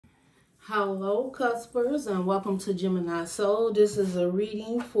Hello, Cuspers, and welcome to Gemini Soul. This is a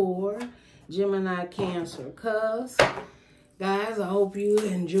reading for Gemini, Cancer, Cusp. Guys, I hope you're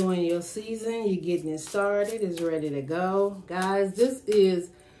enjoying your season. You're getting it started. It's ready to go. Guys, this is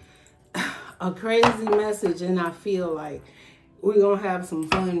a crazy message, and I feel like we're going to have some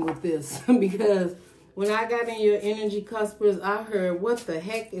fun with this because when I got in your energy, Cuspers, I heard what the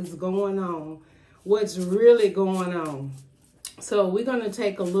heck is going on, what's really going on. So we're going to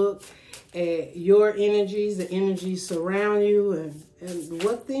take a look at your energies, the energies surround you, and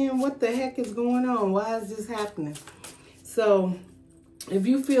what the heck is going on? Why is this happening? So if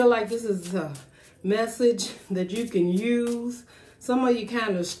you feel like this is a message that you can use, some of you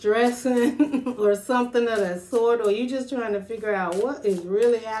kind of stressing or something of that sort, or you just trying to figure out what is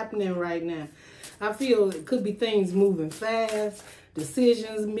really happening right now. I feel it could be things moving fast,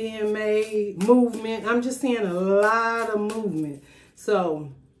 decisions being made, movement. I'm just seeing a lot of movement.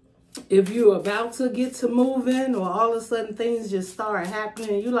 So if you're about to get to moving or all of a sudden things just start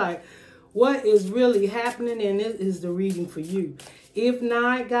happening, you're like, what is really happening? And it is the reading for you. If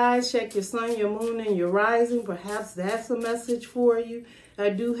not, guys, check your sun, your moon, and your rising. Perhaps that's a message for you. I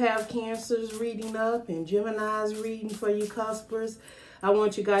do have Cancer's reading up and Gemini's reading for you, Cuspers. I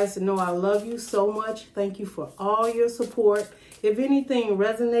want you guys to know I love you so much. Thank you for all your support. If anything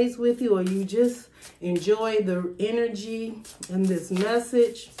resonates with you or you just enjoy the energy and this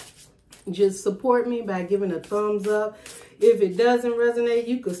message, just support me by giving a thumbs up. If it doesn't resonate,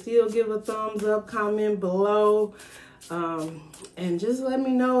 you could still give a thumbs up, comment below, and just let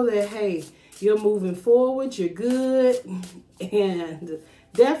me know that, hey, you're moving forward, you're good, and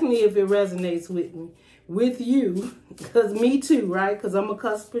definitely if it resonates with you, because me too, right? Because I'm a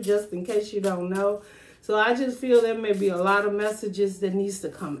cusper, just in case you don't know. So I just feel there may be a lot of messages that needs to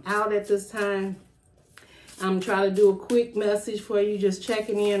come out at this time. I'm trying to do a quick message for you, just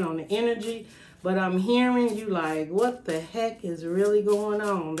checking in on the energy. But I'm hearing you like, what the heck is really going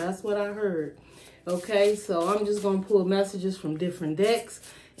on? That's what I heard. Okay, so I'm just going to pull messages from different decks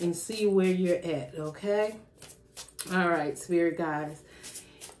and see where you're at, okay? All right, Spirit guides.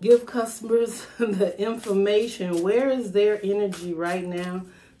 Give customers the information. Where is their energy right now,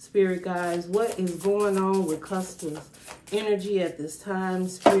 Spirit guides? What is going on with customers' energy at this time,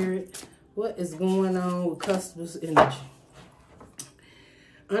 Spirit? What is going on with customers' energy?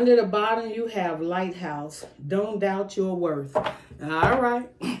 Under the bottom, you have Lighthouse. Don't doubt your worth. All right.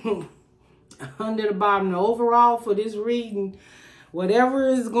 Under the bottom, the overall for this reading, whatever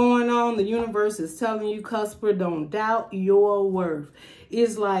is going on, the universe is telling you, Cusper, don't doubt your worth.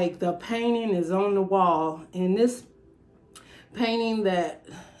 It's like the painting is on the wall. And this painting that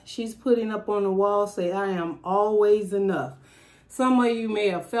she's putting up on the wall say, I am always enough. Some of you may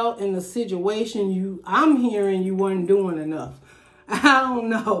have felt in the situation I'm hearing you weren't doing enough. I don't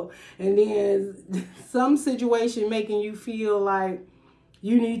know. And then some situation making you feel like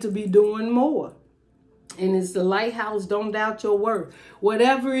you need to be doing more. And it's the Lighthouse, don't doubt your worth.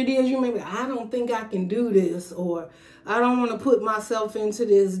 Whatever it is, you may be, I don't think I can do this, or I don't want to put myself into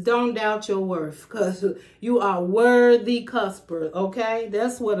this. Don't doubt your worth, because you are worthy, Cusper, okay?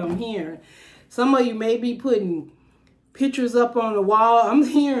 That's what I'm hearing. Some of you may be putting pictures up on the wall. I'm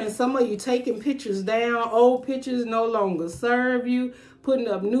hearing some of you taking pictures down. Old pictures no longer serve you. Putting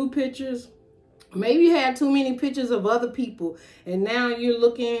up new pictures. Maybe you had too many pictures of other people, and now you're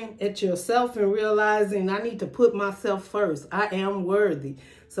looking at yourself and realizing, I need to put myself first. I am worthy.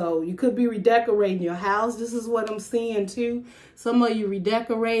 So you could be redecorating your house. This is what I'm seeing too. Some of you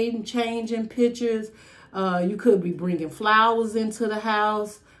redecorating, changing pictures. You could be bringing flowers into the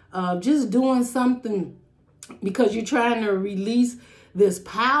house. Just doing something because you're trying to release this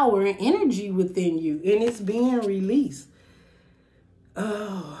power and energy within you, and it's being released.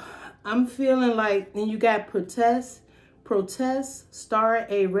 Oh, I'm feeling like, and you got protest, start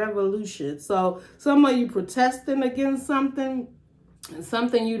a revolution. So some of you protesting against something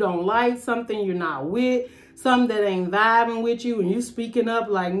you don't like, something you're not with, something that ain't vibing with you, and you speaking up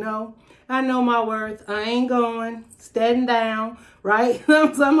like, no, I know my worth. I ain't going. Stand down, right?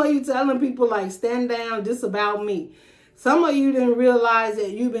 Some of you telling people like, stand down, this about me. Some of you didn't realize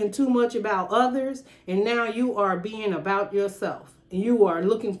that you've been too much about others, and now you are being about yourself. And you are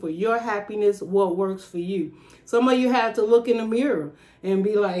looking for your happiness, what works for you. Some of you have to look in the mirror and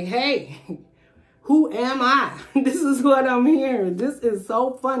be like, hey, who am I? This is what I'm hearing. This is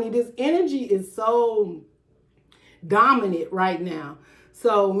so funny. This energy is so dominant right now.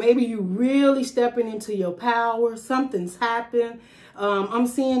 So maybe you really stepping into your power. Something's happened. I'm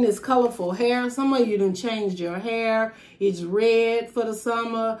seeing this colorful hair. Some of you done changed your hair. It's red for the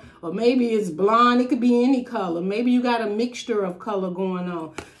summer, or maybe it's blonde. It could be any color. Maybe you got a mixture of color going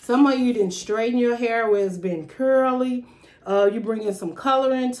on. Some of you didn't straighten your hair where it's been curly. You bringing some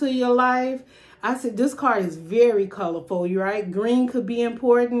color into your life. I said this card is very colorful. You're right. Green could be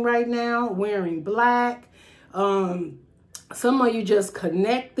important right now. Wearing black. Some of you just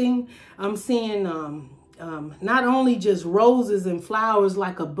connecting. I'm seeing not only just roses and flowers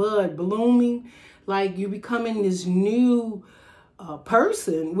like a bud blooming, like you becoming this new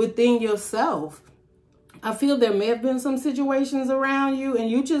person within yourself. I feel there may have been some situations around you and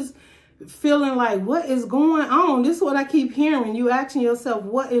you just feeling like, what is going on? This is what I keep hearing. You asking yourself,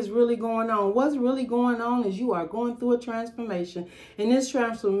 what is really going on? What's really going on is you are going through a transformation. And this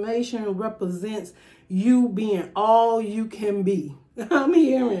transformation represents you being all you can be. I'm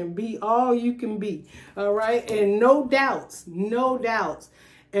hearing be all you can be. All right. And no doubts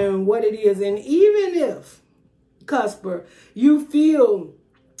in what it is. And even if, Cusper, you feel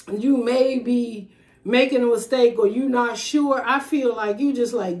you may be making a mistake or you're not sure, I feel like you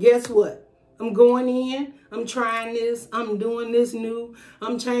just like, guess what? I'm going in. I'm trying this. I'm doing this new.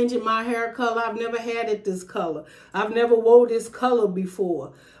 I'm changing my hair color. I've never had it this color. I've never wore this color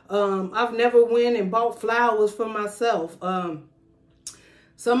before. I've never went and bought flowers for myself.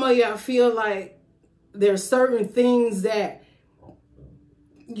 Some of y'all feel like there's certain things that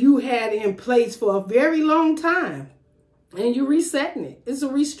you had in place for a very long time and you're resetting it. It's a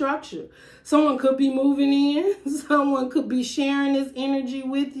restructure. Someone could be moving in. Someone could be sharing this energy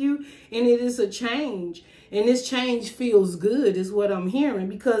with you, and it is a change. And this change feels good is what I'm hearing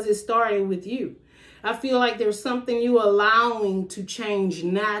because it started with you. I feel like there's something you allowing to change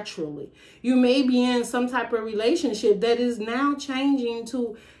naturally. You may be in some type of relationship that is now changing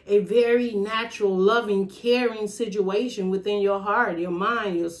to a very natural, loving, caring situation within your heart, your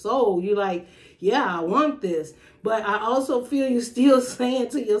mind, your soul. You're like, yeah, I want this. But I also feel you still saying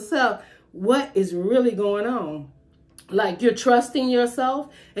to yourself, what is really going on? Like you're trusting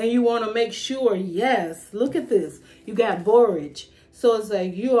yourself and you want to make sure, yes, look at this. You got borage. So it's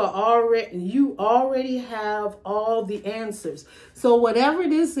like you already have all the answers. So whatever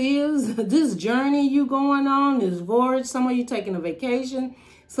this is, this journey you going on, this voyage, some of you taking a vacation,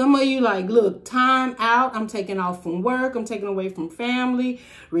 some of you like, look, time out. I'm taking off from work. I'm taking away from family,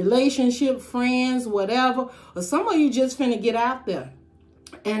 relationship, friends, whatever. Or some of you just finna get out there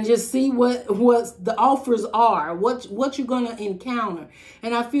and just see what the offers are, what you're going to encounter.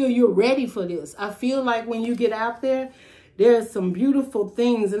 And I feel you're ready for this. I feel like when you get out there, there's some beautiful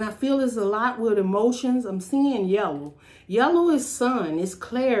things. And I feel there's a lot with emotions. I'm seeing yellow. Yellow is sun. It's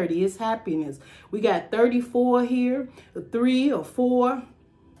clarity. It's happiness. We got 34 here, a 3 or 4.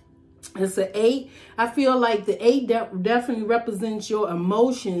 It's an 8. I feel like the 8 definitely represents your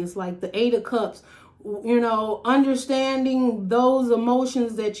emotions, like the 8 of Cups. You know, understanding those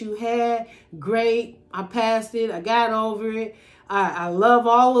emotions that you had. Great. I passed it. I got over it. I love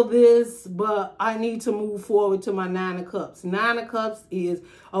all of this, but I need to move forward to my 9 of Cups. 9 of Cups is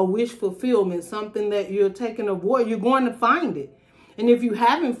a wish fulfillment, something that you're taking a void. You're going to find it. And if you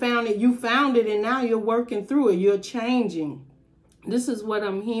haven't found it, you found it, and now you're working through it. You're changing. This is what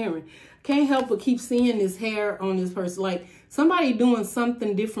I'm hearing. Can't help but keep seeing this hair on this person. Like somebody doing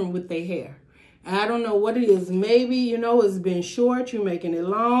something different with their hair. I don't know what it is. Maybe, you know, it's been short. You're making it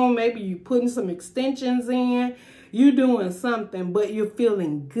long. Maybe you're putting some extensions in. You're doing something, but you're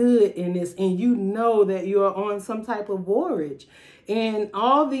feeling good in this. And you know that you're on some type of voyage. And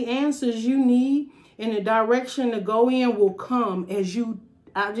all the answers you need in the direction to go in will come as you,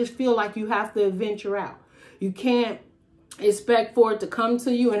 I just feel like you have to venture out. You can't expect for it to come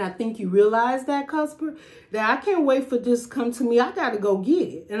to you. And I think you realize that, Cusper, that I can't wait for this to come to me. I got to go get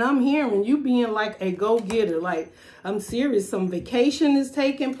it. And I'm hearing you being like a go-getter. Like, I'm serious. Some vacation is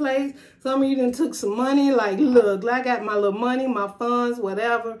taking place. Some of you done took some money. Like, look, I got my little money, my funds,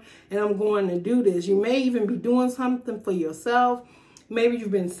 whatever, and I'm going to do this. You may even be doing something for yourself. Maybe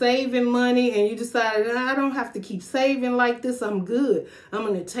you've been saving money and you decided, I don't have to keep saving like this. I'm good. I'm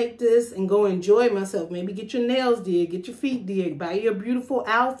going to take this and go enjoy myself. Maybe get your nails did, get your feet did, buy you a beautiful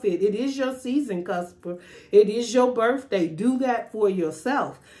outfit. It is your season, Cusper. It is your birthday. Do that for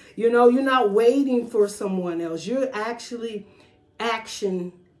yourself. You know, you're not waiting for someone else. You're actually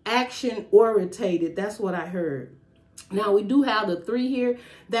action orientated. That's what I heard. Now, we do have the 3 here.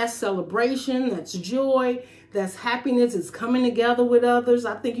 That's celebration. That's joy. That's happiness. It's coming together with others.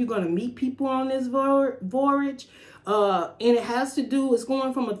 I think you're going to meet people on this voyage. And it has to do, it's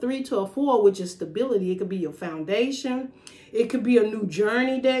going from a 3 to a 4, which is stability. It could be your foundation. It could be a new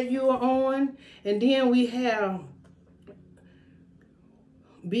journey that you are on. And then we have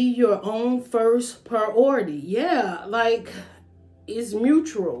be your own first priority. Yeah, like it's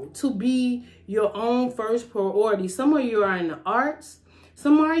mutual to be your own first priority. Some of you are in the arts.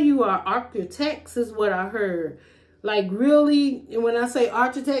 Some of you are architects is what I heard. Like really, when I say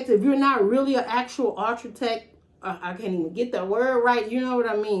architect, if you're not really an actual architect, I can't even get that word right. You know what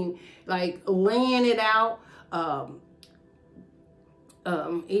I mean? Like laying it out.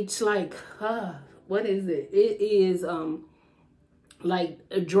 It's like, what is it? It is like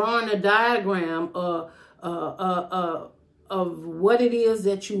drawing a diagram of what it is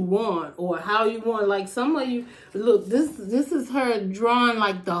that you want or how you want. Like some of you, look, this is her drawing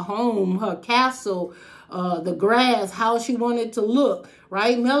like the home, her castle, the grass, how she wanted to look,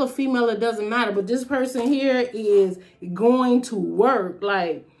 right? Male or female, it doesn't matter. But this person here is going to work.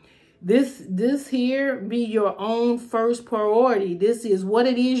 Like this here be your own first priority. This is what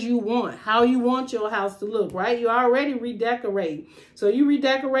it is you want, how you want your house to look, right? You already redecorate. So you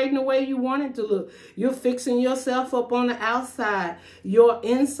redecorating the way you want it to look. You're fixing yourself up on the outside. Your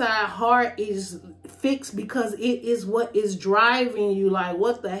inside heart is fixed because it is what is driving you. Like,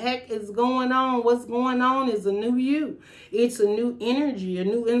 what the heck is going on? What's going on is a new you. It's a new energy, a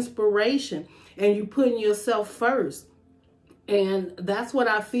new inspiration, and you putting yourself first. And that's what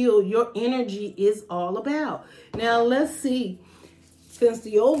I feel your energy is all about. Now, let's see. Since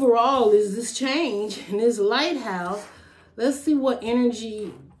the overall is this change in this lighthouse, let's see what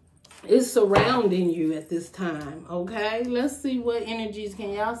energy is surrounding you at this time, okay? Let's see what energies.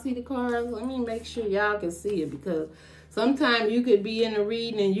 Can y'all see the cards? Let me make sure y'all can see it, because sometimes you could be in a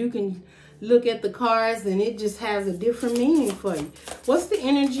reading and you can look at the cards and it just has a different meaning for you. What's the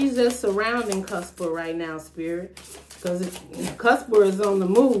energies that's surrounding Cusper right now, Spirit? Because Cusper is on the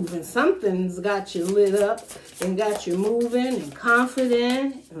move and something's got you lit up and got you moving and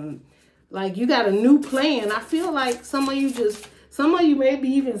confident. And like you got a new plan. I feel like some of you may be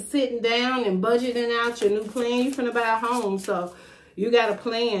even sitting down and budgeting out your new plan. You're finna buy a home, so you got a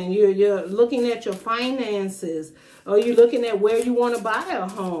plan. You're looking at your finances, or you're looking at where you want to buy a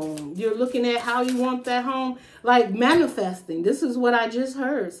home. You're looking at how you want that home, like manifesting. This is what I just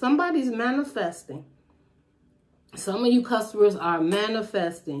heard. Somebody's manifesting. Some of you customers are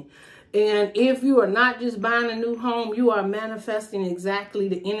manifesting. And if you are not just buying a new home, you are manifesting exactly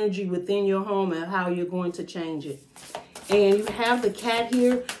the energy within your home and how you're going to change it. And you have the cat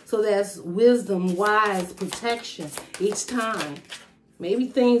here, so that's wisdom, wise, protection each time. Maybe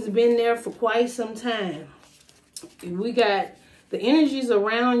things have been there for quite some time. We got the energies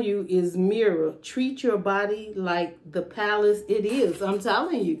around you is mirror. Treat your body like the palace it is. I'm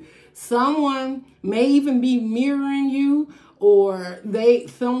telling you. Someone may even be mirroring you, or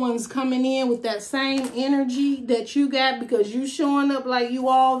someone's coming in with that same energy that you got because you showing up like you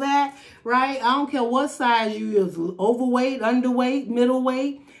all that, right? I don't care what size you is, overweight, underweight,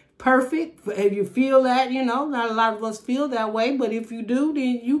 middleweight, perfect. If you feel that, you know, not a lot of us feel that way, but if you do,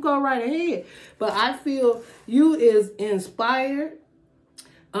 then you go right ahead. But I feel you is inspired.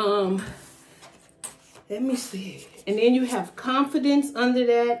 Let me see. And then you have confidence under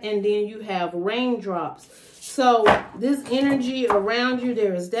that, and then you have raindrops. So this energy around you,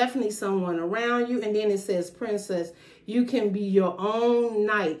 there is definitely someone around you. And then it says, princess, you can be your own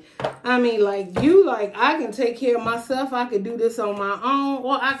knight. I mean, like you, like I can take care of myself. I could do this on my own,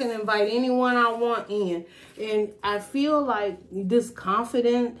 or I can invite anyone I want in. And I feel like this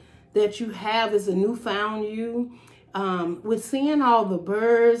confidence that you have is a newfound you. With seeing all the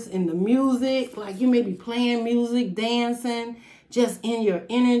birds and the music, like you may be playing music, dancing, just in your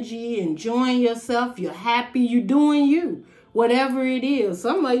energy, enjoying yourself. You're happy, you're doing you, whatever it is.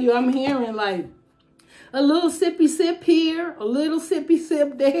 Some of you, I'm hearing like a little sippy sip here, a little sippy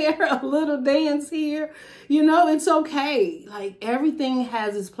sip there, a little dance here. You know, it's okay. Like everything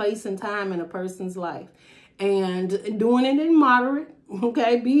has its place and time in a person's life, and doing it in moderate.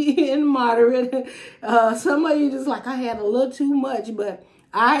 Okay, be in moderate. Some of you just like, I had a little too much, but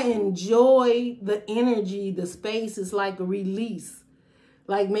I enjoy the energy, the space. Is like a release.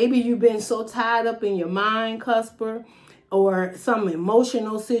 Like maybe you've been so tied up in your mind, Cusper, or some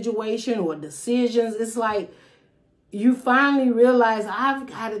emotional situation or decisions. It's like you finally realize I've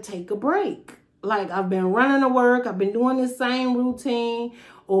got to take a break. Like I've been running to work. I've been doing the same routine,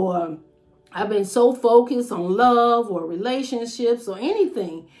 or I've been so focused on love or relationships or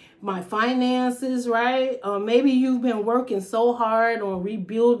anything. My finances, right? Maybe you've been working so hard on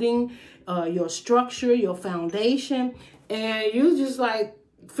rebuilding your structure, your foundation, and you just like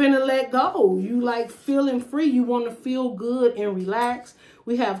finna let go. You like feeling free. You want to feel good and relax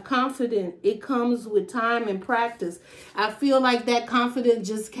We have confidence. It comes with time and practice. I feel like that confidence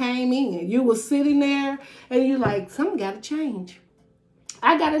just came in. You were sitting there and you're like, something got to change.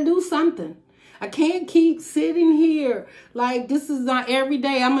 I got to do something. I can't keep sitting here like this is not every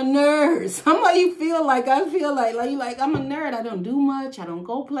day. I'm a nerd. Some of you feel like I feel like I'm a nerd. I don't do much. I don't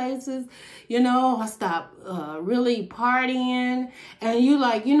go places. You know, I stopped really partying. And you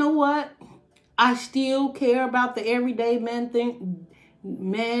like, you know what? I still care about the everyday man-day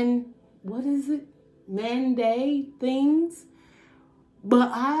things.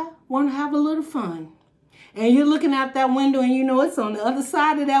 But I want to have a little fun. And you're looking out that window and you know it's on the other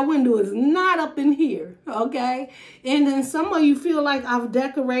side of that window. It's not up in here, okay? And then some of you feel like I've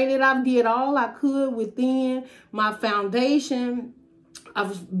decorated. I've did all I could within my foundation.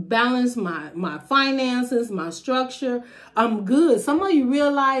 I've balanced my finances, my structure. I'm good. Some of you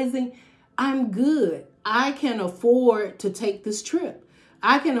realizing I'm good. I can afford to take this trip.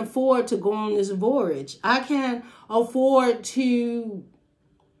 I can afford to go on this voyage. I can afford to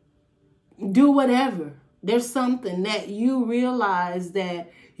do whatever. There's something that you realize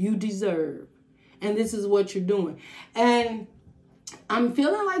that you deserve. And this is what you're doing. And I'm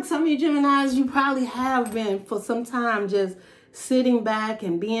feeling like some of you Geminis, you probably have been for some time just sitting back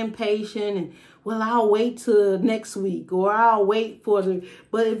and being patient. And, well, I'll wait till next week or I'll wait for the...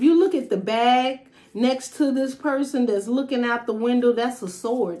 But if you look at the bag next to this person that's looking out the window, that's a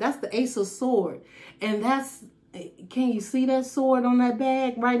sword. That's the Ace of Swords. And that's... Can you see that sword on that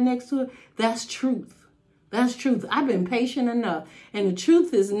bag right next to it? That's truth. That's truth. I've been patient enough. And the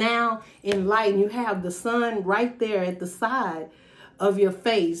truth is now enlightened. You have the sun right there at the side of your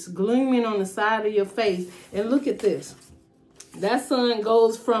face, gleaming on the side of your face. And look at this. That sun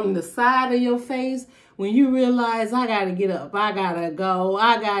goes from the side of your face when you realize I got to get up. I got to go.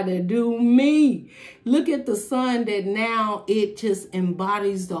 I got to do me. Look at the sun that now it just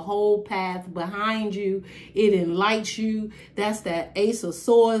embodies the whole path behind you. It enlightens you. That's that Ace of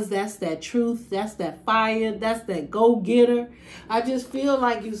Swords. That's that truth. That's that fire. That's that go-getter. I just feel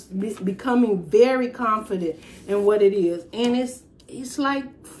like you're becoming very confident in what it is. And it's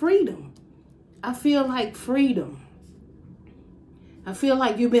like freedom. I feel like freedom. I feel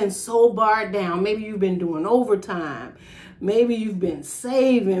like you've been so barred down. Maybe you've been doing overtime. Maybe you've been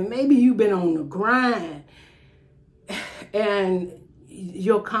saving. Maybe you've been on the grind. And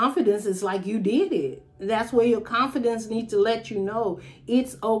your confidence is like you did it. That's where your confidence needs to let you know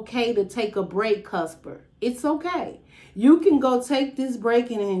it's okay to take a break, Cusper. It's okay. You can go take this break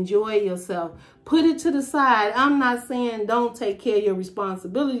and enjoy yourself. Put it to the side. I'm not saying don't take care of your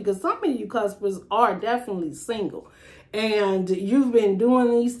responsibility because some of you Cuspers are definitely single. And you've been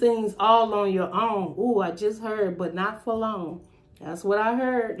doing these things all on your own. Ooh, I just heard, but not for long. That's what I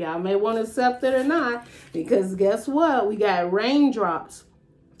heard. Y'all may want to accept it or not. Because guess what? We got raindrops.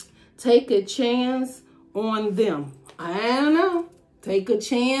 Take a chance on them. I don't know. Take a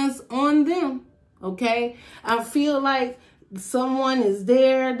chance on them. Okay? I feel like someone is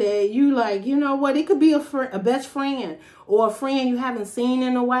there that you like, you know what? It could be a best friend or a friend you haven't seen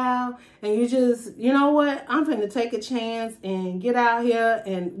in a while. And you just, you know what? I'm going to take a chance and get out here.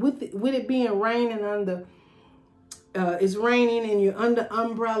 And with it being raining under, it's raining and you're under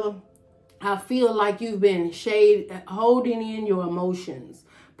umbrella. I feel like you've been holding in your emotions,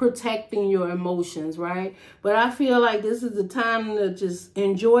 protecting your emotions, right? But I feel like this is the time to just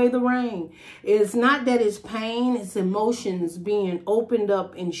enjoy the rain. It's not that it's pain, it's emotions being opened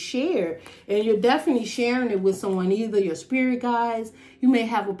up and shared. And you're definitely sharing it with someone, either your spirit guides, you may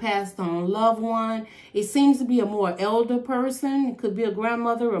have a passed on loved one. It seems to be a more elder person. It could be a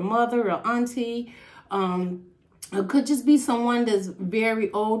grandmother, a mother, or auntie. It could just be someone that's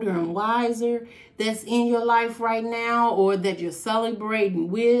very older and wiser that's in your life right now or that you're celebrating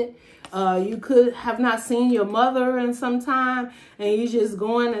with. You could have not seen your mother in some time and you just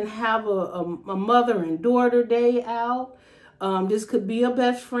going and have a mother and daughter day out. This could be a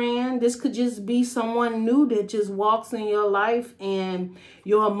best friend. This could just be someone new that just walks in your life and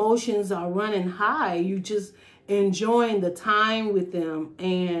your emotions are running high. You just enjoying the time with them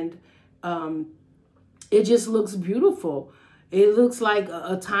and it just looks beautiful. It looks like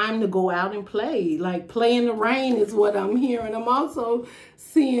a time to go out and play. Like play in the rain is what I'm hearing. I'm also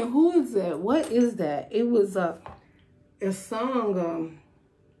seeing, who is that? What is that? It was a song,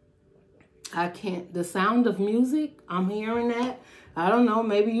 The Sound of Music. I'm hearing that. I don't know,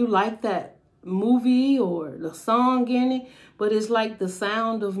 maybe you like that movie or the song in it, but it's like the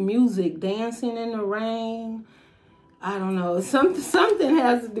sound of music, dancing in the rain. I don't know. Something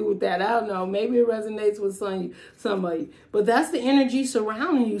has to do with that. I don't know. Maybe it resonates with somebody. But that's the energy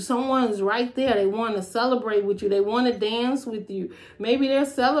surrounding you. Someone's right there. They want to celebrate with you. They want to dance with you. Maybe they're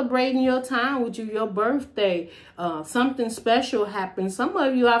celebrating your time with you, your birthday. Something special happened. Some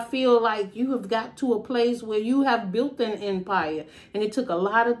of you, I feel like you have got to a place where you have built an empire. And it took a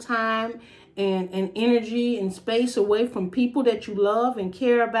lot of time and energy and space away from people that you love and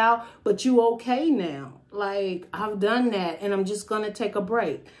care about. But you okay now. Like, I've done that, and I'm just going to take a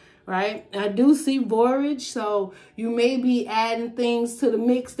break, right? I do see voyage, so you may be adding things to the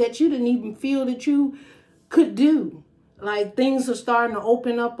mix that you didn't even feel that you could do. Like, things are starting to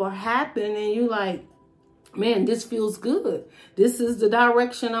open up or happen, and you like, man, this feels good. This is the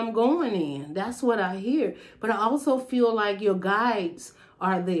direction I'm going in. That's what I hear. But I also feel like your guides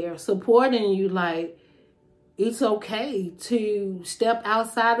are there supporting you, like, it's okay to step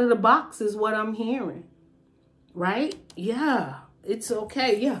outside of the box is what I'm hearing. Right? Yeah, it's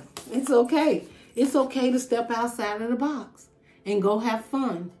okay. Yeah, it's okay. It's okay to step outside of the box and go have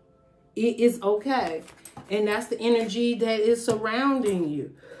fun. It is okay. And that's the energy that is surrounding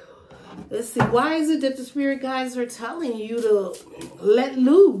you. Let's see. Why is it that the spirit guides are telling you to let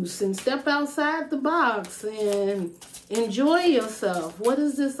loose and step outside the box and enjoy yourself? What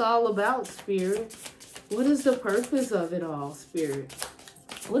is this all about, spirit? What is the purpose of it all, spirit?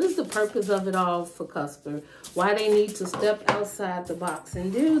 What is the purpose of it all for Cusper? Why they need to step outside the box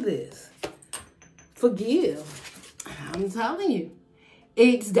and do this? Forgive. I'm telling you.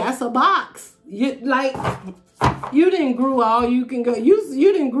 That's a box. You didn't grew all you can go.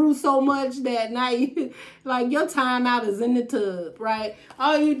 You didn't grew so much that now you, like, your time out is in the tub, right?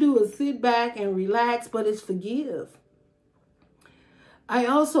 All you do is sit back and relax, but it's forgive. I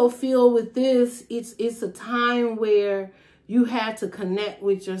also feel with this, it's a time where you had to connect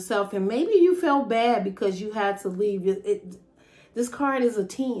with yourself, and maybe you felt bad because you had to leave. This card is a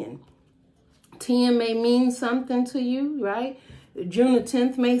 10. 10 may mean something to you, right? June the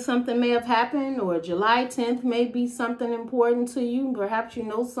 10th something may have happened, or July 10th may be something important to you. Perhaps you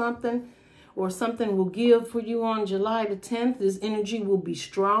know something, or something will give for you on July the 10th. This energy will be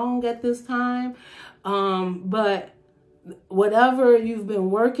strong at this time. But whatever you've been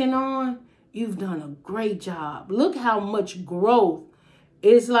working on, you've done a great job. Look how much growth.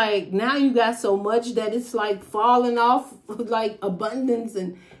 It's like now you got so much that it's like falling off, like abundance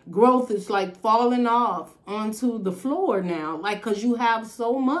and growth is like falling off onto the floor now, like, because you have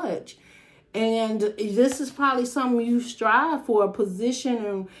so much. And this is probably something you strive for, a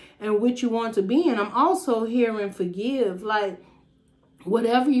position in which you want to be in. I'm also hearing forgive, like,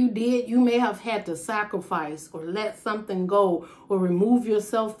 whatever you did, you may have had to sacrifice or let something go or remove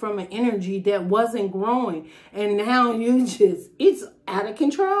yourself from an energy that wasn't growing. And now it's out of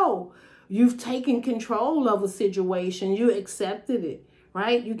control. You've taken control of a situation. You accepted it,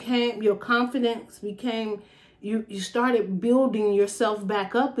 right? Your confidence became, you started building yourself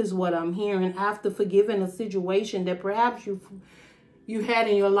back up is what I'm hearing after forgiving a situation that perhaps you had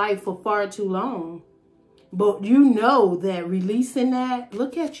in your life for far too long. But you know that releasing that,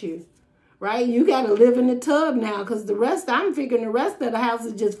 look at you, right? You got to live in the tub now, because I'm figuring the rest of the house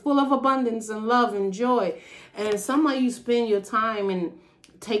is just full of abundance and love and joy. And some of you spend your time in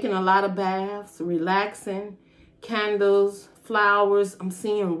taking a lot of baths, relaxing, candles, flowers. I'm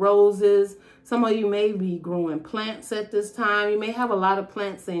seeing roses. Some of you may be growing plants at this time. You may have a lot of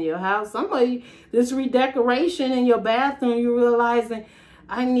plants in your house. Some of you, this redecoration in your bathroom, you're realizing,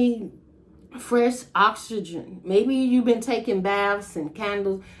 I need fresh oxygen. Maybe you've been taking baths and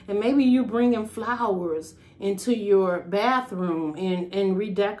candles, and maybe you're bringing flowers into your bathroom and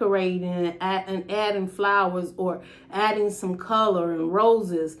redecorating and adding flowers or adding some color and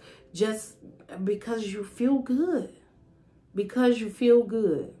roses just because you feel good. Because you feel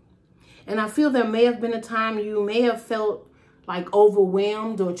good. And I feel there may have been a time you may have felt like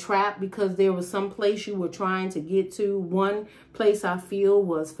overwhelmed or trapped because there was some place you were trying to get to. One place I feel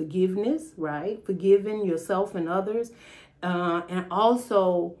was forgiveness, right? Forgiving yourself and others. And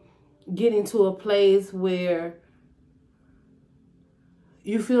also getting to a place where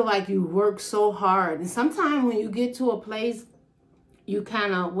you feel like you work so hard. And sometimes when you get to a place, you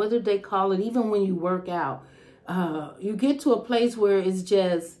kind of, what do they call it? Even when you work out, you get to a place where it's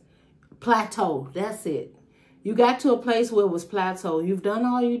just plateau. That's it. You got to a place where it was plateau. You've done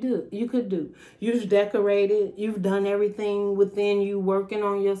all you could do. You've decorated. You've done everything within you, working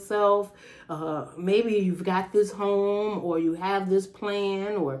on yourself. Maybe you've got this home, or you have this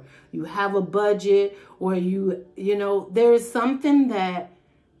plan, or you have a budget, or you know, there is something that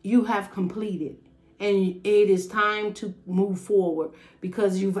you have completed. And it is time to move forward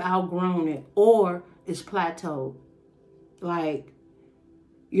because you've outgrown it, or it's plateaued. Like,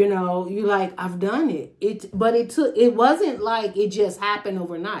 you know, you like, I've done it. It wasn't like it just happened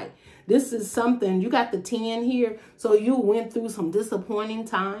overnight. This is something, you got the 10 here. So you went through some disappointing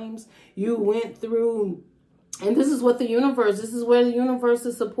times. You went through, and this is what the universe, this is where the universe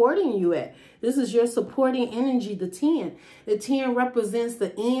is supporting you at. This is your supporting energy, the 10. The 10 represents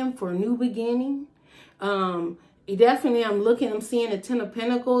the end for a new beginning. Definitely, I'm seeing the 10 of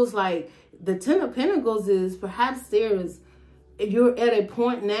Pentacles. Like, the 10 of Pentacles is perhaps you're at a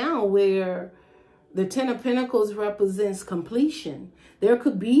point now where the 10 of Pentacles represents completion. There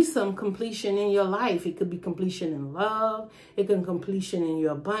could be some completion in your life. It could be completion in love. It could be completion in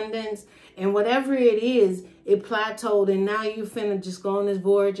your abundance. And whatever it is, it plateaued. And now you finna just go on this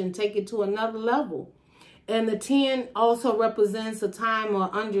voyage and take it to another level. And the 10 also represents a time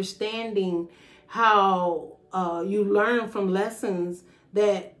of understanding how you learn from lessons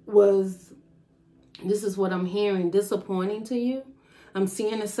that was, this is what I'm hearing, disappointing to you. I'm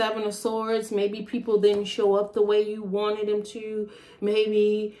seeing the 7 of Swords. Maybe people didn't show up the way you wanted them to.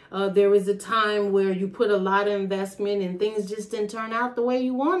 Maybe there was a time where you put a lot of investment and things just didn't turn out the way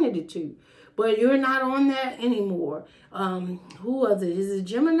you wanted it to. But you're not on that anymore. Who was it? Is it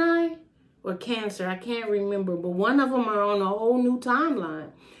Gemini or Cancer? I can't remember. But one of them are on a whole new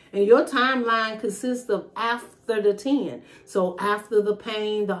timeline. And your timeline consists of after the 10. So after the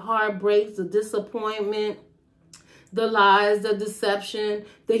pain, the heartbreaks, the disappointment, the lies, the deception,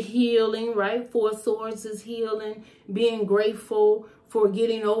 the healing, right? 4 of Swords is healing, being grateful for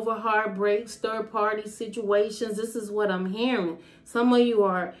getting over heartbreaks, third-party situations. This is what I'm hearing. Some of you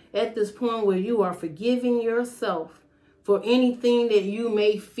are at this point where you are forgiving yourself for anything that you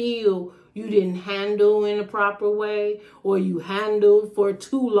may feel you didn't handle in a proper way, or you handled for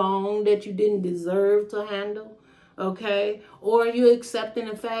too long that you didn't deserve to handle. Okay, or you're accepting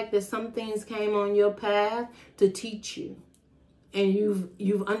the fact that some things came on your path to teach you, and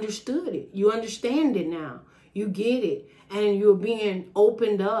you've understood it. You understand it now. You get it, and you're being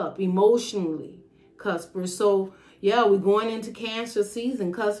opened up emotionally, Cusper. So yeah, we're going into Cancer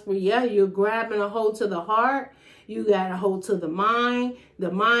season, Cusper. Yeah, you're grabbing a hold to the heart. You got a hold to the mind.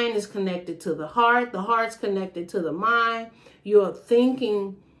 The mind is connected to the heart. The heart's connected to the mind. You're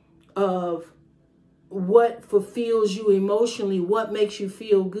thinking of what fulfills you emotionally, what makes you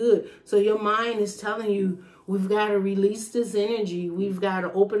feel good. So your mind is telling you, we've got to release this energy. We've got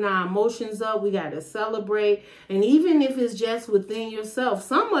to open our emotions up. We got to celebrate. And even if it's just within yourself,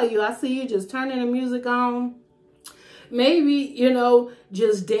 some of you, I see you just turning the music on. Maybe, you know,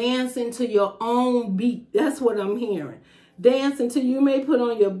 just dancing to your own beat. That's what I'm hearing. Dancing till you may put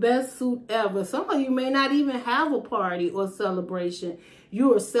on your best suit ever. Some of you may not even have a party or celebration.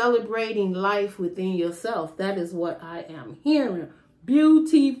 You are celebrating life within yourself. That is what I am hearing.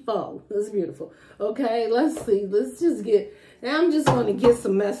 Beautiful. That's beautiful. Okay, let's see. Let's just get, now I'm just going to get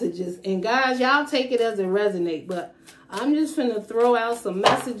some messages. And guys, y'all take it as it resonates. But I'm just going to throw out some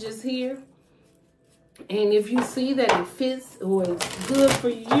messages here. And if you see that it fits or it's good for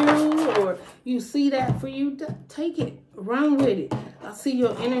you, or you see that for you, take it, run with it. I see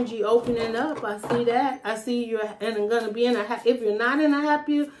your energy opening up. I see that. I see you're and going to be in a, if you're not in a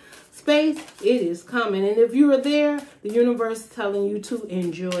happy space, it is coming. And if you are there, the universe is telling you to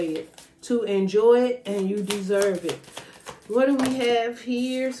enjoy it. To enjoy it, and you deserve it. What do we have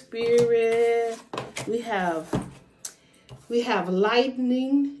here, Spirit? We have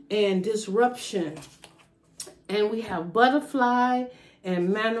lightning and disruption. And we have butterfly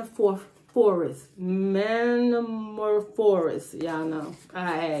and metamorphosis. Metamorphosis. Y'all know.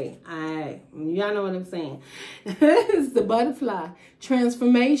 Y'all know what I'm saying. It's the butterfly.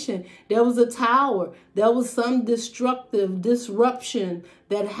 Transformation. There was a tower. There was some destructive disruption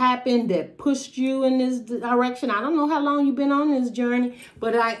that happened that pushed you in this direction. I don't know how long you've been on this journey,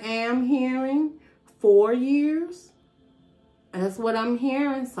 but I am hearing 4 years. That's what I'm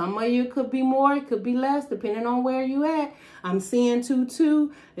hearing. Some of you could be more, it could be less, depending on where you at. I'm seeing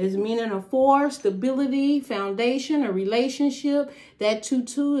 2-2 is meaning a 4, stability, foundation, a relationship. That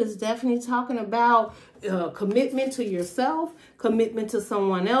 2-2 is definitely talking about commitment to yourself, commitment to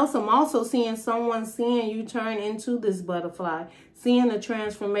someone else. I'm also seeing someone seeing you turn into this butterfly, seeing the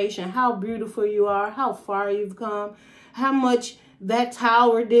transformation, how beautiful you are, how far you've come, how much that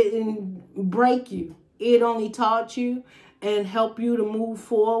tower didn't break you. It only taught you and help you to move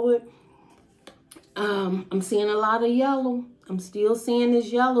forward. I'm seeing a lot of yellow. I'm still seeing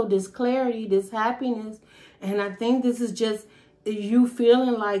this yellow, this clarity, this happiness. And I think this is just you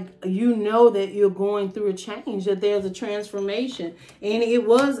feeling like you know that you're going through a change, that there's a transformation. And it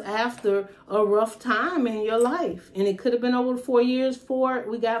was after a rough time in your life. And it could have been over 4 years.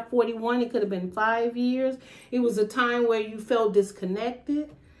 We got 41. It could have been 5 years. It was a time where you felt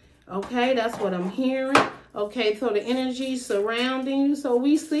disconnected. Okay, that's what I'm hearing. Okay, so the energy surrounding you. So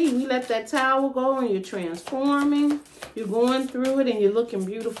we let that tower go and you're transforming. You're going through it and you're looking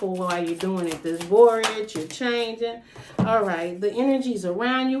beautiful while you're doing it. This voyage, you're changing. All right, the energies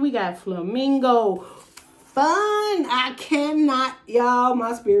around you. We got flamingo. Fun. I cannot, y'all,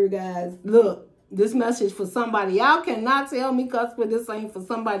 my spirit guys. Look, this message for somebody. Y'all cannot tell me, Cusp, this ain't for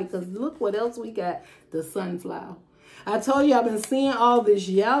somebody, because look what else we got. The sunflower. I told you I've been seeing all this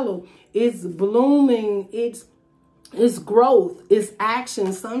yellow. It's blooming. It's growth. It's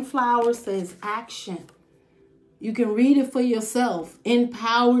action. Sunflower says action. You can read it for yourself.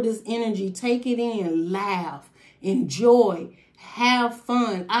 Empower this energy. Take it in. Laugh. Enjoy. Have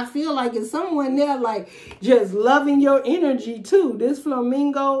fun. I feel like it's someone there like just loving your energy too. This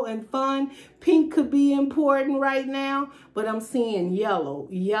flamingo and fun. Pink could be important right now, but I'm seeing yellow.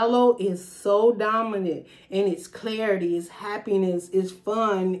 Yellow is so dominant, and it's clarity, it's happiness, it's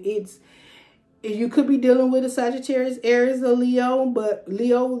fun. You could be dealing with a Sagittarius, Aries, or Leo, but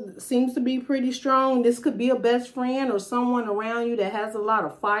Leo seems to be pretty strong. This could be a best friend or someone around you that has a lot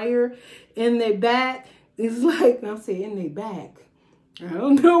of fire in their back. It's like, I'm saying in their back. I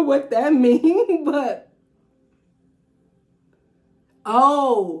don't know what that means, but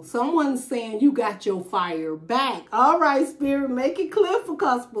oh, someone's saying you got your fire back. All right, Spirit, make it clear for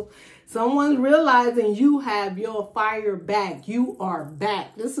Cusp. Someone's realizing you have your fire back. You are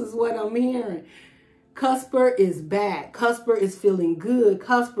back. This is what I'm hearing. Cusper is back. Cusper is feeling good.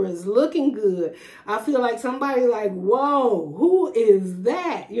 Cusper is looking good. I feel like somebody like, whoa, who is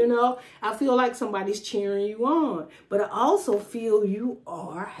that? You know, I feel like somebody's cheering you on. But I also feel you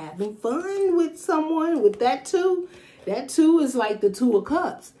are having fun with someone with that too. That too is like the Two of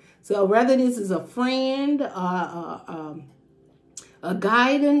Cups. So whether this is a friend, a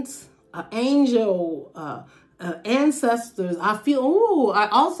guidance, an angel, ancestors, I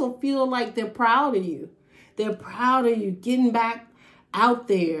also feel like they're proud of you. They're proud of you getting back out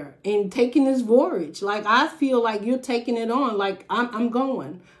there and taking this voyage. Like, I feel like you're taking it on. Like, I'm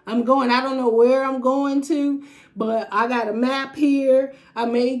going. I don't know where I'm going to, but I got a map here. I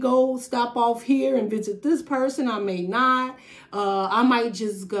may go stop off here and visit this person. I may not. I might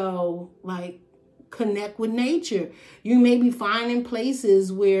just go, like, connect with nature. You may be finding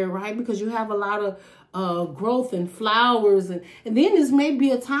places where, right, because you have a lot of growth and flowers, and then this may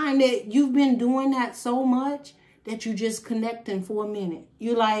be a time that you've been doing that so much that you just connecting for a minute.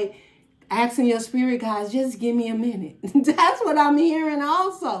 You like asking your spirit guides, just give me a minute. That's what I'm hearing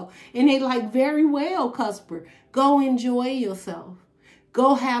also. And they like, very well, Cusper, go enjoy yourself.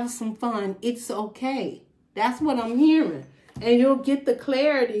 Go have some fun. It's okay. That's what I'm hearing. And you'll get the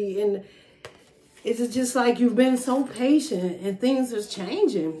clarity, and it's just like you've been so patient and things are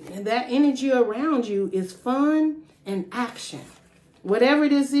changing. And that energy around you is fun and action. Whatever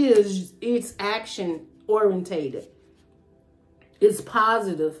this is, it's action orientated. It's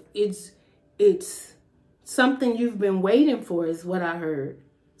positive. It's something you've been waiting for is what I heard.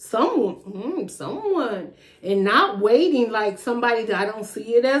 Someone. And not waiting like somebody that I don't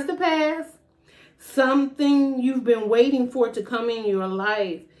see it as the past. Something you've been waiting for to come in your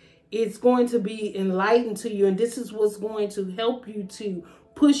life. It's going to be enlightened to you. And this is what's going to help you to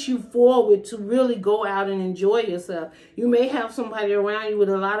push you forward to really go out and enjoy yourself. You may have somebody around you with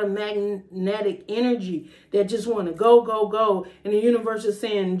a lot of magnetic energy that just want to go, go, go. And the universe is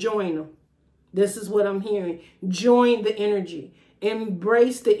saying, join them. This is what I'm hearing. Join the energy.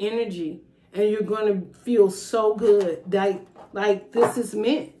 Embrace the energy. And you're going to feel so good. Like this is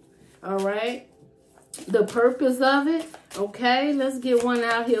meant. All right. The purpose of it. Okay, let's get one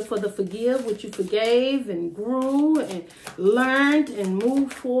out here for the forgive, what you forgave and grew and learned and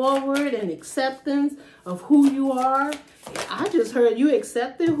moved forward, and acceptance of who you are. I just heard you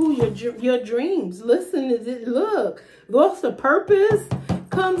accepted who your dreams. Listen, look, what's the purpose?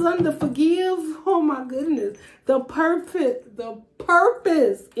 Comes under forgive. Oh my goodness. The purpose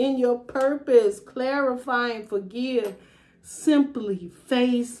in your purpose, clarifying forgive, simply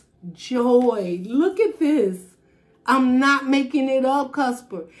face joy. Look at this. I'm not making it up,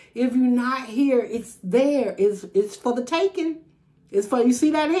 Cusper. If you're not here, it's there. It's for the taking. It's for, you see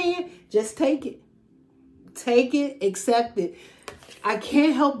that hand? Just take it. Take it, accept it. I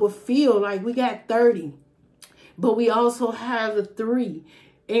can't help but feel like we got 30, but we also have the 3.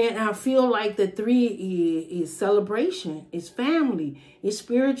 And I feel like the 3 is celebration. It's family. It's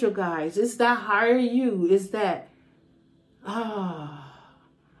spiritual, guys. It's that higher you. It's that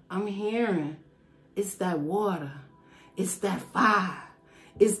I'm hearing it's that water. It's that fire.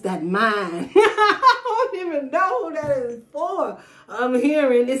 It's that mind. I don't even know who that is for. I'm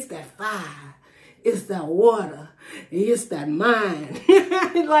hearing it's that fire. It's that water. It's that mind.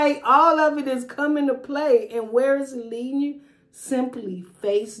 Like all of it is coming to play. And where is it leading you? Simply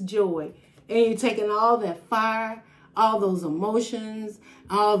face joy. And you're taking all that fire, all those emotions,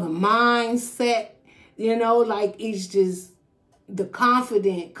 all the mindset, you know, like it's just the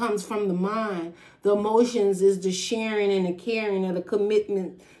confidence comes from the mind. The emotions is the sharing and the caring and the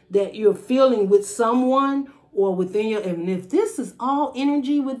commitment that you're feeling with someone or within your, and if this is all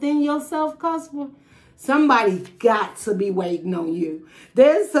energy within yourself, Cusper, somebody's got to be waiting on you.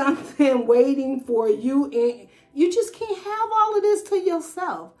 There's something waiting for you, and you just can't have all of this to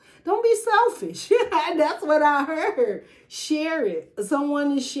yourself. Don't be selfish. That's what I heard. Share it.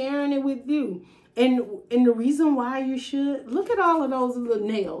 Someone is sharing it with you. And the reason why you should, look at all of those little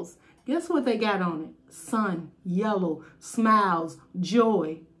nails. Guess what they got on it? Sun, yellow, smiles,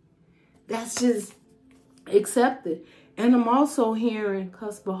 joy. That's just accepted. And I'm also hearing,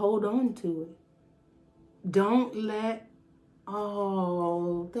 Cusper, hold on to it. Don't let,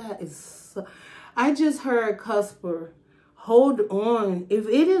 oh, that is, so, I just heard Cusper, hold on. If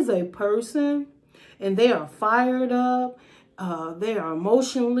it is a person and they are fired up, they are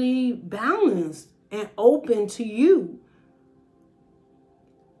emotionally balanced and open to you,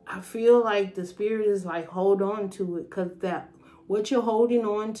 I feel like the spirit is like, hold on to it, because that what you're holding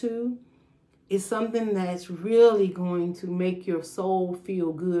on to is something that's really going to make your soul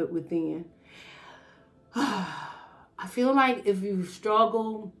feel good within. I feel like if you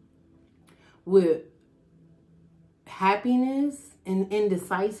struggle with happiness and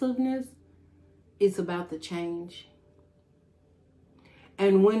indecisiveness, it's about to change.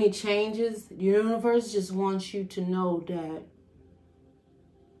 And when it changes, the universe just wants you to know that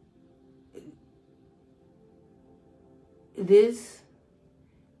this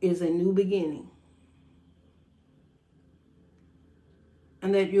is a new beginning.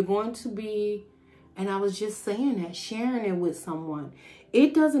 And that you're going to be, and I was just saying that, sharing it with someone.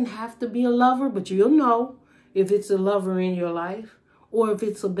 It doesn't have to be a lover, but you'll know if it's a lover in your life, or if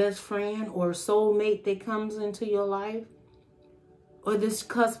it's a best friend or a soulmate that comes into your life. Or this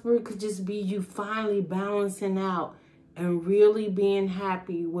Cusper could just be you finally balancing out and really being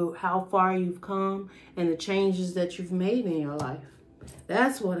happy with how far you've come and the changes that you've made in your life.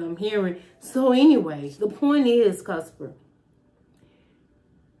 That's what I'm hearing. So anyway, the point is, Cusper,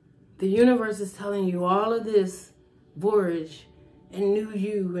 the universe is telling you all of this voyage and new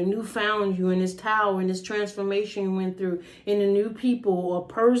you and new found you and this tower and this transformation you went through and the new people or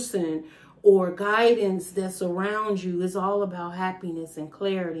person or guidance that surrounds you is all about happiness and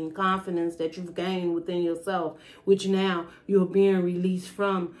clarity and confidence that you've gained within yourself, which now you're being released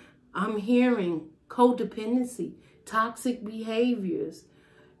from. I'm hearing codependency, toxic behaviors.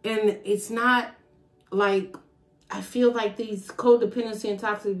 And it's not like, I feel like these codependency and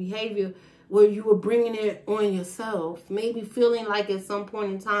toxic behavior where you were bringing it on yourself, maybe feeling like at some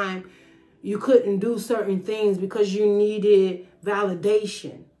point in time you couldn't do certain things because you needed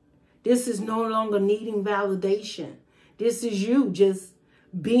validation. This is no longer needing validation. This is you just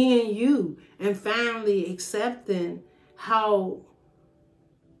being you and finally accepting how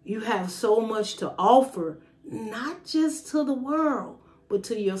you have so much to offer, not just to the world, but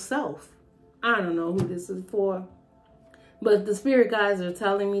to yourself. I don't know who this is for, but the spirit guides are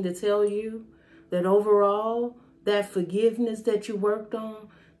telling me to tell you that overall, that forgiveness that you worked on,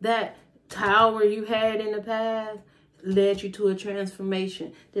 that tower you had in the past, led you to a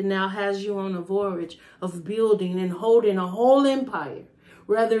transformation that now has you on a voyage of building and holding a whole empire.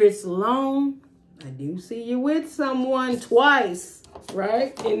 Whether it's alone, I do see you with someone twice,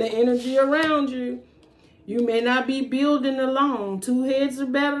 right? In the energy around you. You may not be building alone. Two heads are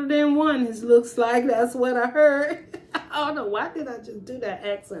better than one. It looks like that's what I heard. I don't know. Why did I just do that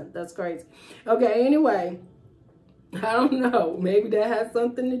accent? That's crazy. Okay, anyway. I don't know. Maybe that has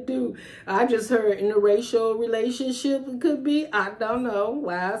something to do. I just heard in a racial relationship it could be. I don't know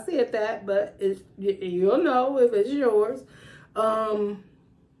why I said that, but you'll know if it's yours.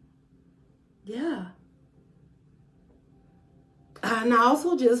 Yeah. And I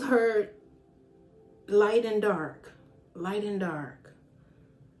also just heard light and dark. Light and dark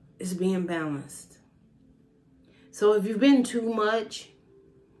is being balanced. So if you've been too much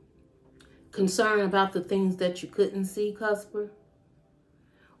concerned about the things that you couldn't see, Cusper,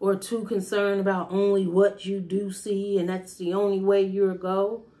 or too concerned about only what you do see and that's the only way you'll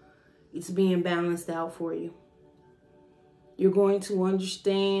go, it's being balanced out for you. You're going to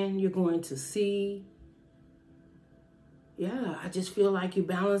understand, you're going to see, Yeah, I just feel like you're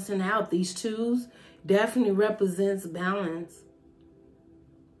balancing out. These twos definitely represents balance.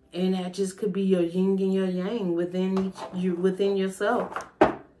 And that just could be your yin and your yang within yourself.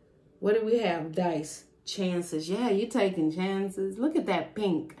 What do we have? Dice. Chances. Yeah, you're taking chances. Look at that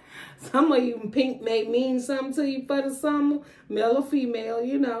pink. Some of you pink may mean something to you for the summer. Male or female,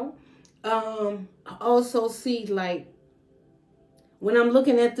 you know. I also see, like, when I'm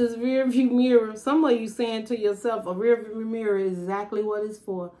looking at this rear view mirror, some of you saying to yourself, a rear view mirror is exactly what it's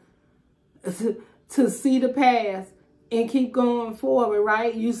for. To see the past and keep going forward,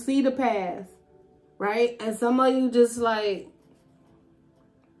 right? You see the past, right? And some of you just like,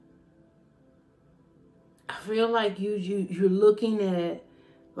 I feel like you're looking at,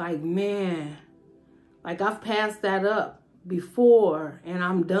 like, man, like I've passed that up before and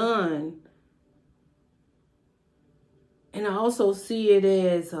I'm done. And I also see it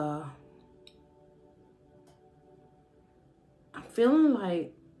as, I'm feeling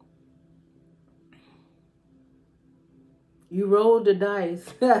like you rolled the dice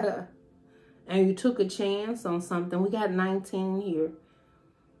and you took a chance on something. We got 19 here.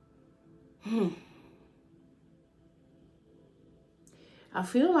 I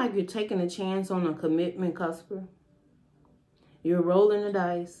feel like you're taking a chance on a commitment, Cusper. You're rolling the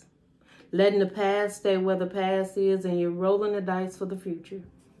dice, letting the past stay where the past is, and you're rolling the dice for the future.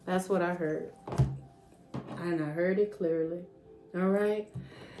 That's what I heard. And I heard it clearly. All right.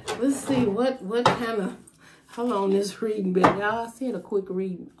 Let's see what kind of, how long this reading been? Y'all, I said a quick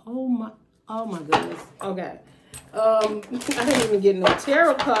reading. Oh my goodness. Okay. I didn't even get no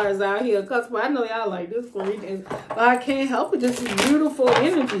tarot cards out here, because I know y'all like this reading, but I can't help it. This is beautiful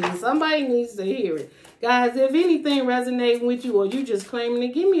energy. Somebody needs to hear it. Guys, if anything resonating with you or you just claiming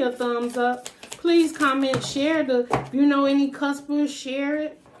it, give me a thumbs up. Please comment, share if you know any cuspers, share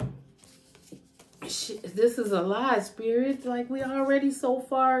it. This is a lie, spirit. Like, we already so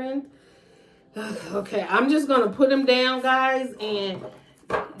far in. Okay, I'm just going to put them down, guys, and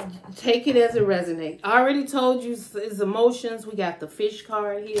take it as it resonates. I already told you it's emotions. We got the fish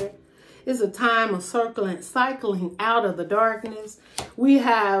card here. It's a time of cycling out of the darkness. We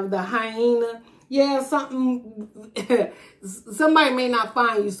have the hyena. Yeah, somebody may not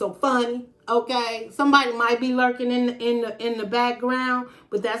find you so funny, okay? Somebody might be lurking in the background,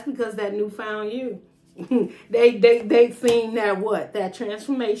 but that's because that newfound you. they seen that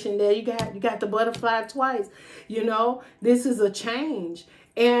transformation there. You got the butterfly twice. You know, this is a change.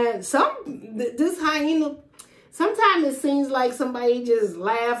 And this hyena, sometimes it seems like somebody just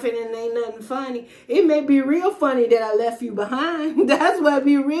laughing and ain't nothing funny. It may be real funny that I left you behind. That's what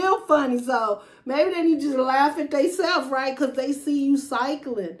be real funny. So maybe they need to just laugh at themselves, right? Because they see you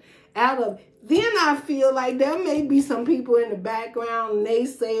cycling out of. Then I feel like there may be some people in the background,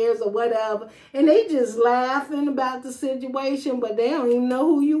 naysayers or whatever, and they just laughing about the situation, but they don't even know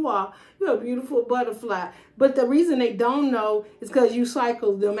who you are. You're a beautiful butterfly. But the reason they don't know is because you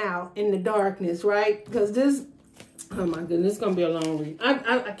cycled them out in the darkness, right? Because this, oh my goodness, it's going to be a long read.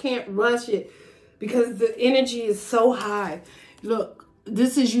 I can't rush it because the energy is so high. Look,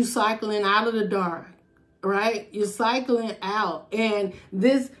 this is you cycling out of the dark. Right? You're cycling out, and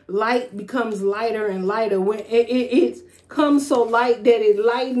this light becomes lighter and lighter. When it comes so light that it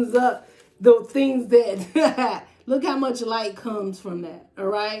lightens up the things that, look how much light comes from that, all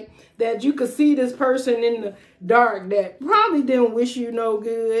right? That you could see this person in the dark that probably didn't wish you no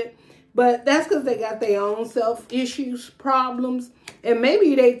good, but that's because they got their own self issues, problems, and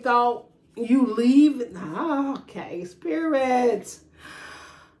maybe they thought you leave. Okay, spirits.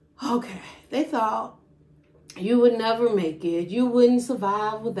 Okay, they thought you would never make it. You wouldn't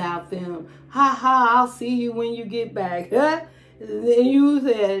survive without them. Ha ha, I'll see you when you get back. And you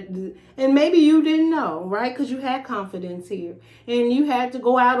said, and maybe you didn't know, right? Because you had confidence here. And you had to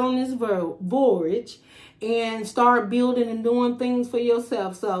go out on this voyage and start building and doing things for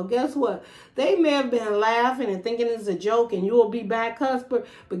yourself. So guess what? They may have been laughing and thinking it's a joke and you'll be back, Cusper.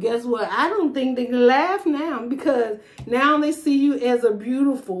 But guess what? I don't think they can laugh now, because now they see you as a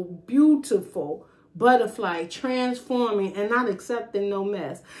beautiful, beautiful butterfly, transforming and not accepting no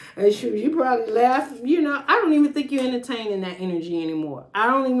mess. And sure, you probably laugh. You know, I don't even think you're entertaining that energy anymore. I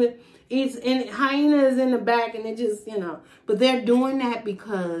don't even, it's in, hyena is in the back and it just, you know, but they're doing that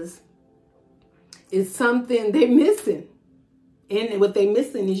because it's something they're missing. And what they're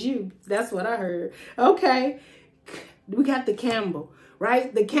missing is you. That's what I heard. Okay. We got the Campbell,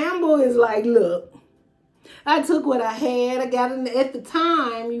 right? The Campbell is like, look, I took what I had. I got in at the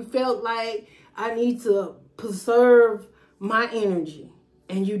time. You felt like I need to preserve my energy.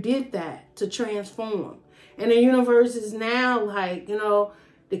 And you did that to transform. And the universe is now like, you know,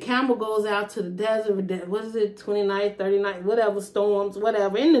 The camel goes out to the desert, what is it, 29, 39, whatever, storms,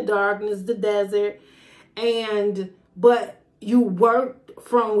 whatever, in the darkness, the desert. But you worked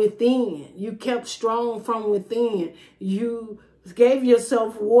from within. You kept strong from within. You gave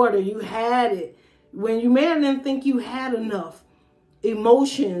yourself water. You had it. When you may have didn't think you had enough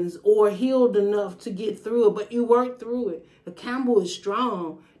emotions or healed enough to get through it, but you worked through it. The camel is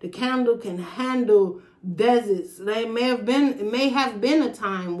strong. The camel can handle deserts. It may have been a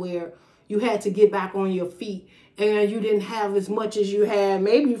time where you had to get back on your feet and you didn't have as much as you had,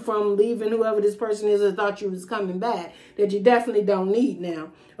 maybe from leaving whoever this person is that thought you was coming back, that you definitely don't need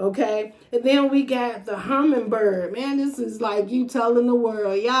now, okay? And then we got the hummingbird. Man, this is like you telling the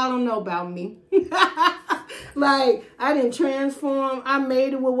world, y'all don't know about me. Like, I didn't transform. I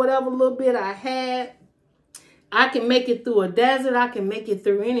made it with whatever little bit I had. I can make it through a desert. I can make it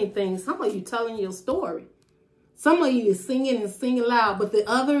through anything. Some of you telling your story. Some of you is singing and singing loud. But the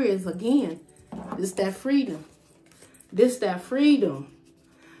other is, again, this that freedom. This that freedom.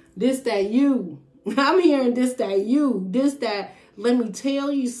 This that you. I'm hearing this that you. This that, let me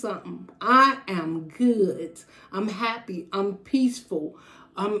tell you something. I am good. I'm happy. I'm peaceful.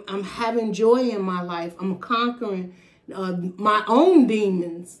 I'm having joy in my life. I'm conquering my own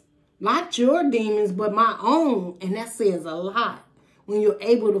demons. Not your demons, but my own. And that says a lot. When you're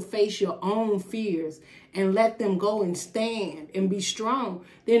able to face your own fears and let them go and stand and be strong,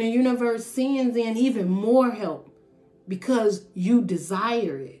 then the universe sends in even more help because you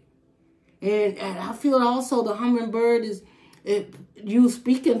desire it. And I feel also the hummingbird is you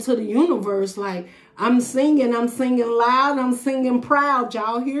speaking to the universe like, I'm singing loud, I'm singing proud.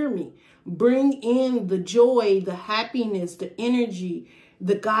 Y'all hear me? Bring in the joy, the happiness, the energy,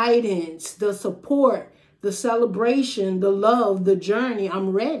 the guidance, the support, the celebration, the love, the journey.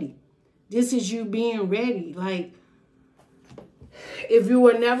 I'm ready. This is you being ready. Like, if you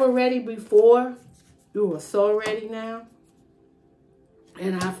were never ready before, you are so ready now.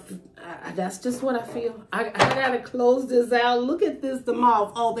 And that's just what I feel. I got to close this out. Look at this, the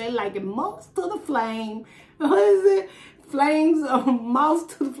moth. Oh, they like it most to the flame. What is it? Flames or mouse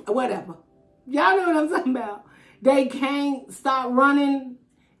to the, whatever. Y'all know what I'm talking about. They can't stop running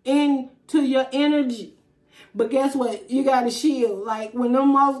into your energy. But guess what? You got a shield. Like when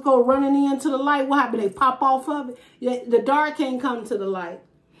them moths go running into the light, what happens? They pop off of it. Yeah, the dark can't come to the light.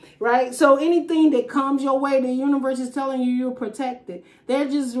 Right? So anything that comes your way, the universe is telling you you're protected. They're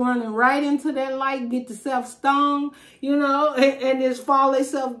just running right into that light, get themselves stung, you know, and just fall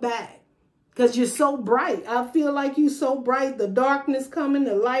themselves back. Because you're so bright. I feel like you're so bright. The darkness coming,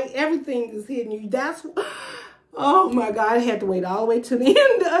 the light, everything is hitting you. That's, oh my God, I had to wait all the way to the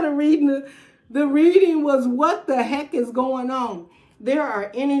end of the reading. The reading was, what the heck is going on? There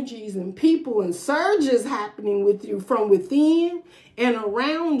are energies and people and surges happening with you from within and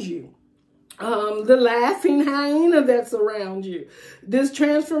around you. The laughing hyena that's around you. This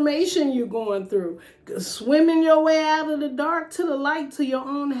transformation you're going through. Swimming your way out of the dark to the light to your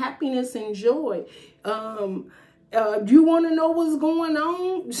own happiness and joy. You want to know what's going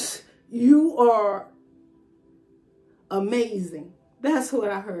on? You are amazing. That's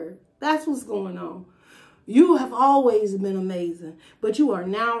what I heard. That's what's going on. You have always been amazing, but you are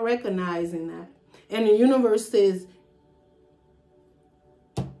now recognizing that. And the universe says,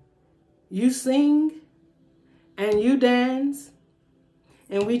 you sing and you dance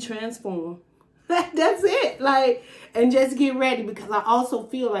and we transform. That's it. Like, and just get ready, because I also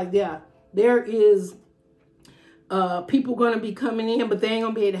feel like there is people going to be coming in, but they ain't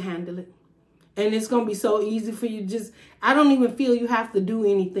going to be able to handle it. And it's going to be so easy for you. Just, I don't even feel you have to do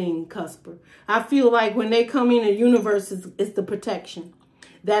anything, Cusper. I feel like when they come in, the universe is the protection.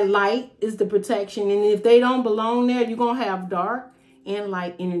 That light is the protection. And if they don't belong there, you're going to have dark and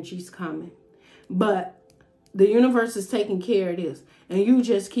light energies coming. But the universe is taking care of this. And you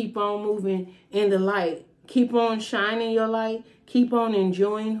just keep on moving in the light. Keep on shining your light. Keep on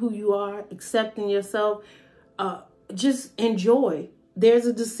enjoying who you are, accepting yourself. Just enjoy. There's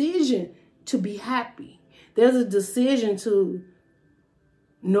a decision to be happy. There's a decision to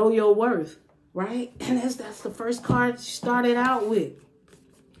know your worth, right? And that's the first card she started out with.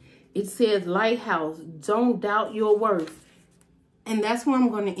 It says, Lighthouse, don't doubt your worth. And that's where I'm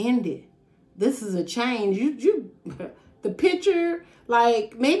going to end it. This is a change. The picture,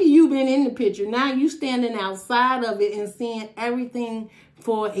 like maybe you've been in the picture. Now you standing outside of it and seeing everything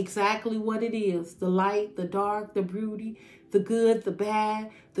for exactly what it is. The light, the dark, the beauty, the good, the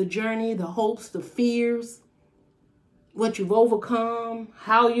bad, the journey, the hopes, the fears, what you've overcome,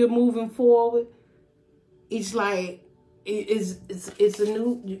 how you're moving forward. It's like, it's a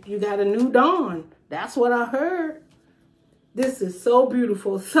new, you got a new dawn. That's what I heard. This is so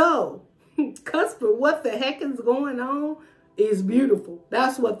beautiful. So, Cusp, what the heck is going on is beautiful.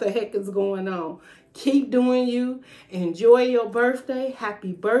 That's what the heck is going on. Keep doing you. Enjoy your birthday.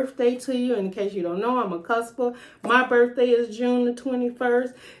 Happy birthday to you. In case you don't know, I'm a Cusper. My birthday is June the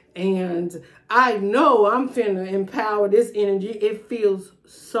 21st. And I know I'm finna empower this energy. It feels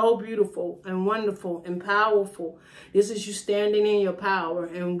so beautiful and wonderful and powerful. This is you standing in your power.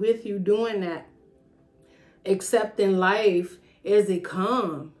 And with you doing that, accepting life as it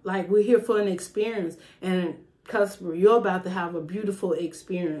comes. Like, we're here for an experience. And Cusper, you're about to have a beautiful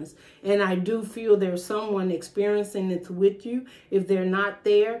experience. And I do feel there's someone experiencing it with you if they're not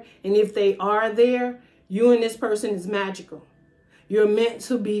there. And if they are there, you and this person is magical. You're meant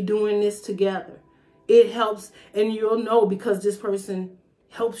to be doing this together. It helps, and you'll know because this person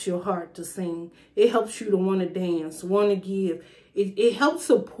helps your heart to sing. It helps you to want to dance, want to give. It helps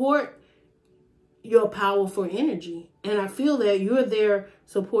support your powerful energy. And I feel that you're there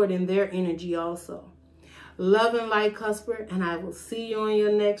supporting their energy also. Love and light, Cusper, and I will see you on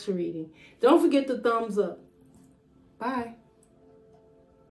your next reading. Don't forget the thumbs up. Bye.